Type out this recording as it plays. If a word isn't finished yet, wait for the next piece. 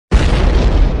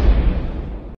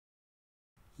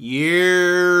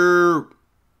Yeah.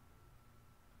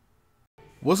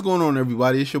 What's going on,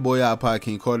 everybody? It's your boy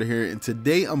iPodKingCarter here, and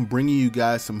today I'm bringing you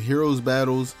guys some heroes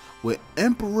battles with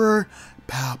Emperor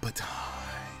Palpatine.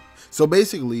 So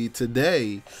basically,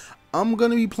 today I'm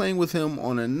gonna be playing with him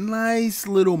on a nice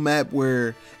little map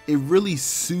where it really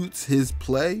suits his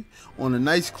play, on a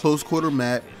nice close quarter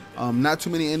map. Not too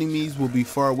many enemies will be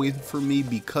far away from me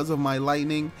because of my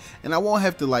lightning, and I won't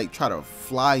have to like try to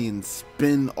fly and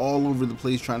spin all over the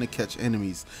place trying to catch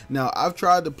enemies. Now, I've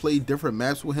tried to play different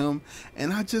maps with him,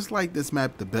 and I just like this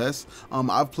map the best.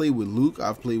 I've played with Luke,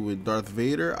 I've played with Darth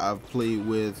Vader, I've played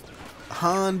with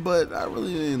Han, but I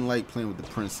really didn't like playing with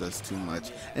the princess too much.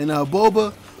 And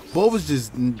Boba's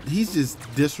he's just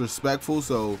disrespectful,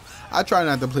 so I try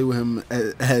not to play with him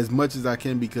as much as I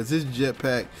can because his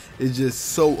jetpack is just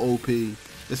so OP,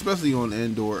 especially on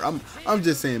Endor. I'm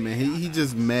just saying, man, he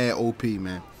just mad OP,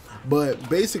 man. But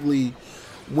basically,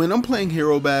 when I'm playing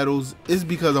hero battles, it's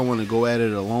because I want to go at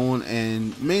it alone,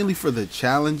 and mainly for the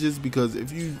challenges, because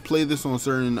if you play this on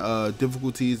certain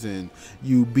difficulties and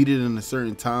you beat it in a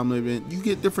certain time limit, you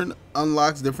get different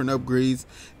unlocks, different upgrades,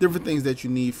 different things that you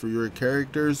need for your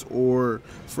characters or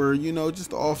for, you know, just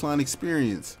the offline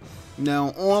experience. Now,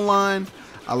 online,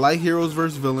 I like heroes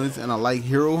versus villains, and I like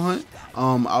hero hunt.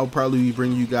 I'll probably be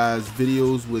bringing you guys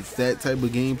videos with that type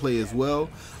of gameplay as well.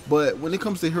 But when it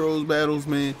comes to heroes battles,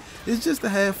 man, it's just to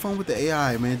have fun with the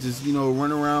AI, man. Just, you know,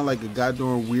 run around like a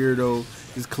goddamn weirdo,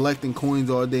 just collecting coins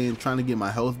all day and trying to get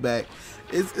my health back.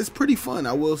 It's pretty fun,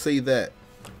 I will say that.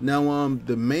 Now,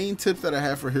 the main tips that I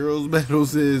have for heroes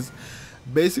battles is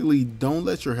basically don't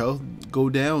let your health go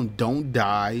down, don't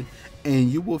die,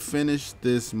 and you will finish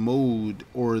this mode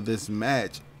or this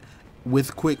match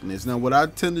with quickness. Now, what I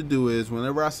tend to do is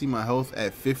whenever I see my health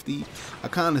at 50, I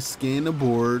kind of scan the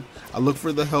board, I look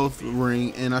for the health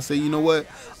ring, and I say, you know what,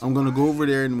 I'm gonna go over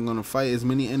there and I'm gonna fight as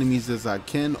many enemies as I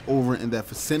can over in that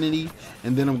vicinity,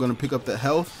 and then I'm gonna pick up the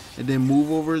health and then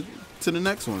move over to the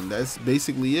next one. That's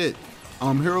basically it.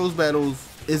 Heroes battles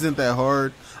isn't that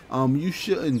hard. You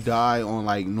shouldn't die on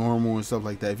like normal and stuff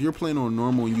like that. If you're playing on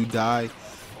normal and you die,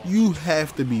 you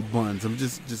have to be buns. I'm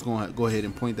just gonna go ahead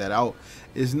and point that out.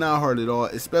 It's not hard at all,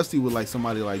 especially with like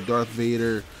somebody like Darth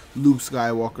Vader, Luke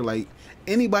Skywalker. Like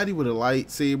anybody with a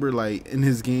lightsaber, like in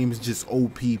his game, is just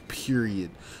OP. Period.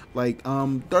 Like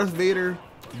Darth Vader,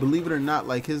 believe it or not,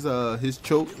 like his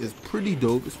choke is pretty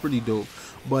dope. It's pretty dope.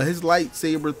 But his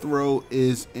lightsaber throw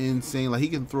is insane. Like he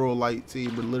can throw a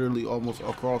lightsaber literally almost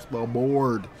across the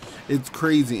board. It's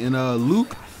crazy. And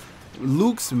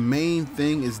Luke's main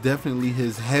thing is definitely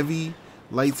his heavy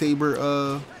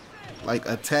lightsaber like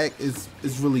attack is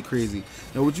really crazy.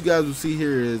 Now what you guys will see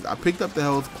here is I picked up the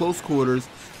health, close quarters,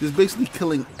 just basically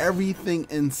killing everything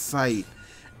in sight.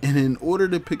 And in order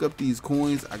to pick up these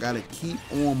coins, I gotta keep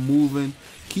on moving,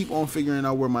 keep on figuring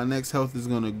out where my next health is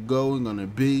gonna go and gonna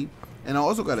be. And I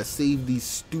also gotta save these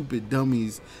stupid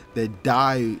dummies that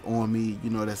die on me,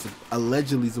 you know, that's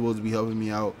allegedly supposed to be helping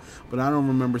me out, but I don't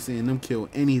remember seeing them kill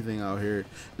anything out here.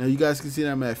 Now you guys can see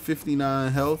that I'm at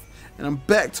 59 health, and I'm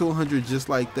back to 100 just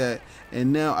like that.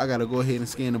 And now I gotta go ahead and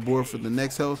scan the board for the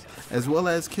next health, as well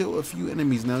as kill a few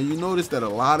enemies. Now you notice that a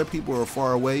lot of people are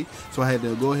far away, so I had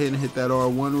to go ahead and hit that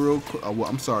R1 real quick.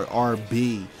 I'm sorry,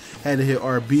 RB. Had to hit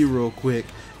RB real quick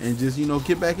and just, you know,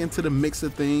 get back into the mix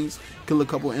of things, kill a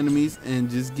couple enemies, and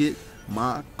just get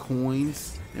my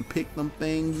coins and pick them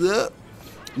things up.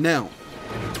 Now,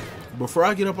 before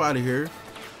I get up out of here,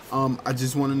 I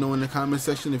just want to know in the comment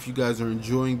section if you guys are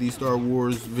enjoying these Star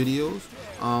Wars videos.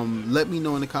 Let me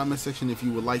know in the comment section if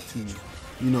you would like to,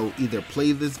 you know, either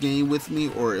play this game with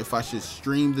me or if I should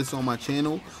stream this on my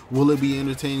channel. Will it be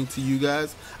entertaining to you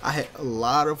guys? I had a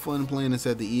lot of fun playing this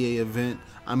at the EA event.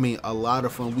 I mean, a lot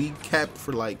of fun. We capped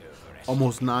for like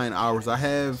almost 9 hours. I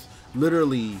have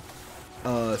literally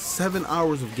 7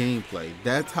 hours of gameplay.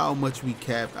 That's how much we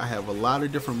capped. I have a lot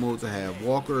of different modes. I have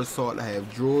Walker Assault, I have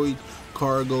Droid,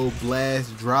 Cargo,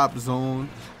 Blast, Drop Zone.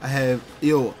 I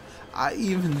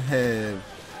even have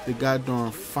the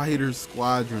goddamn Fighter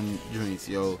Squadron joints,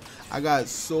 yo. I got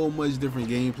so much different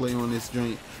gameplay on this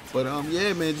joint. But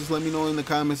yeah, man, just let me know in the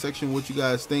comment section what you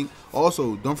guys think.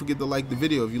 Also, don't forget to like the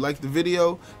video. If you like the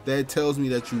video, that tells me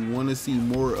that you want to see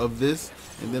more of this,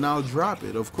 and then I'll drop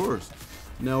it, of course.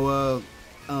 Now,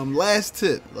 last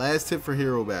tip for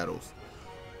hero battles: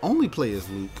 only play as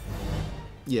Luke.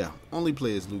 Yeah, only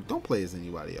play as Luke. Don't play as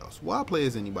anybody else. Why play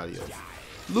as anybody else?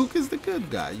 Luke is the good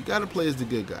guy. You gotta play as the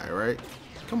good guy, right?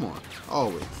 Come on,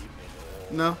 always.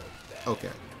 No?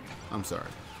 Okay, I'm sorry.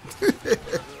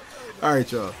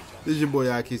 Alright, y'all. This is your boy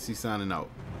IKC signing out.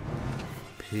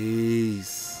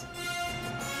 Peace.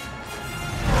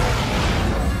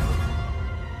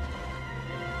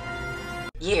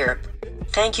 Yerp.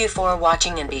 Thank you for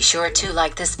watching and be sure to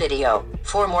like this video.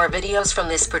 For more videos from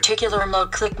this particular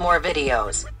mode, click more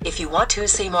videos. If you want to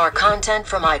see more content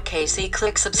from IKC,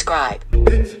 click subscribe.